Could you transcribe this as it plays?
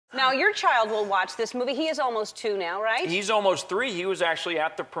Now, your child will watch this movie. He is almost 2 now, right? He's almost 3. He was actually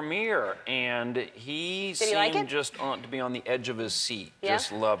at the premiere, and he Did he like it? just to be on the edge of his seat. Yeah?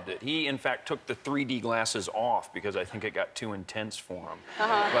 Just loved it. He, in fact, took the 3D glasses off because I think it got too intense for him.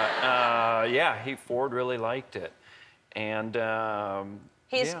 But, yeah, Ford really liked it. And, yeah.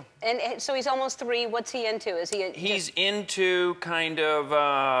 And so he's almost 3. What's he into? Is he? He's into kind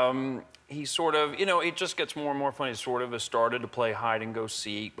of. He sort of, you know, it just gets more and more fun. He sort of has started to play hide and go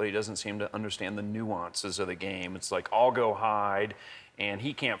seek, but he doesn't seem to understand the nuances of the game. It's like I'll go hide, and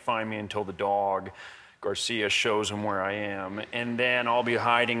he can't find me until the dog Garcia shows him where I am, and then I'll be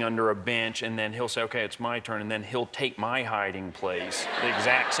hiding under a bench, and then he'll say, okay, it's my turn, and then he'll take my hiding place, the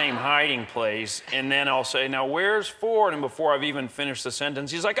exact same hiding place, and then I'll say, now where's Ford? And before I've even finished the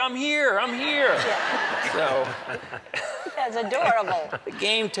sentence, he's like, I'm here, I'm here. Yeah. So. That's adorable. The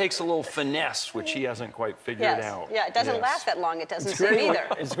game takes a little finesse, which he hasn't quite figured out. Yeah, it doesn't last that long, it doesn't seem either.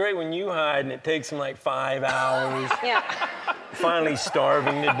 It's great when you hide, and it takes him like 5 hours. Yeah. Finally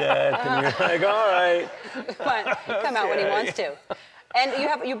starving to death, and you're like, all right. Fine. Come out when he wants to.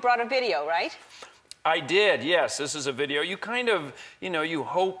 And you brought a video, right? I did, yes. This is a video. You kind of, you know, you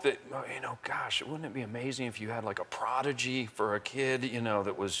hope that, you know, gosh, wouldn't it be amazing if you had like a prodigy for a kid, you know,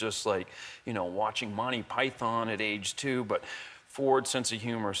 that was just like, you know, watching Monty Python at age 2, but Ford's sense of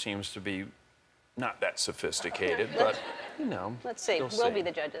humor seems to be not that sophisticated, but, you know. Let's see. We'll be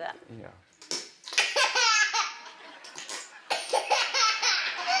the judge of that. Yeah.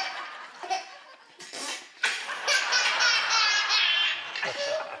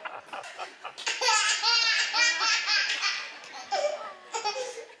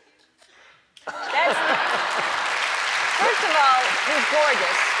 First of all, he's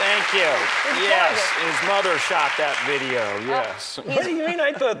gorgeous. Thank you. He's yes, gorgeous. his mother shot that video, yes. What do you mean?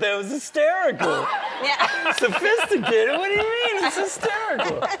 I thought that was hysterical. Yeah. Sophisticated? What do you mean? It's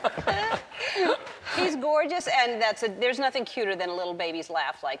hysterical. He's gorgeous, and there's nothing cuter than a little baby's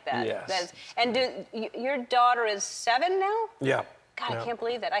laugh like that. Yes. And your daughter is 7 now? Yeah. God, I can't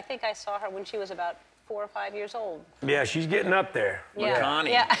believe that. I think I saw her when she was about 4 or 5 years old. Yeah, she's getting up there. Yeah.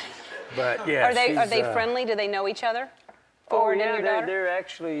 Connie. Yeah. But yeah, Are they friendly? Do they know each other? Ford and your daughter? they're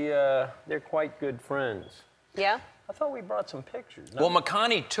actually they're quite good friends. Yeah. I thought we brought some pictures. Well,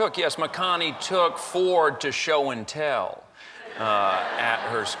 McConaughey took Ford to show and tell at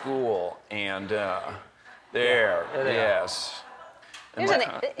her school, and yes.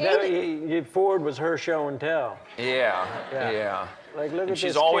 And Ford was her show and tell. Yeah. Like, look at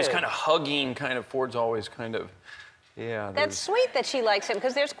she's this always kid. kind of hugging, Ford's always kind of, yeah. That's sweet that she likes him,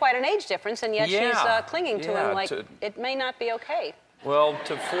 because there's quite an age difference, and yet she's clinging to him like it may not be okay. Well,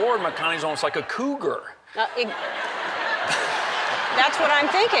 to Ford, McConaughey's almost like a cougar. That's what I'm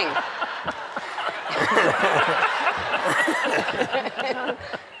thinking.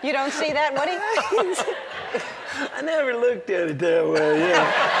 You don't see that, Woody? I never looked at it that way, yeah.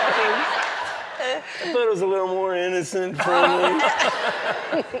 I thought it was a little more innocent, friendly.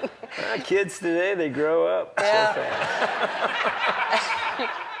 Kids today, they grow up so fast.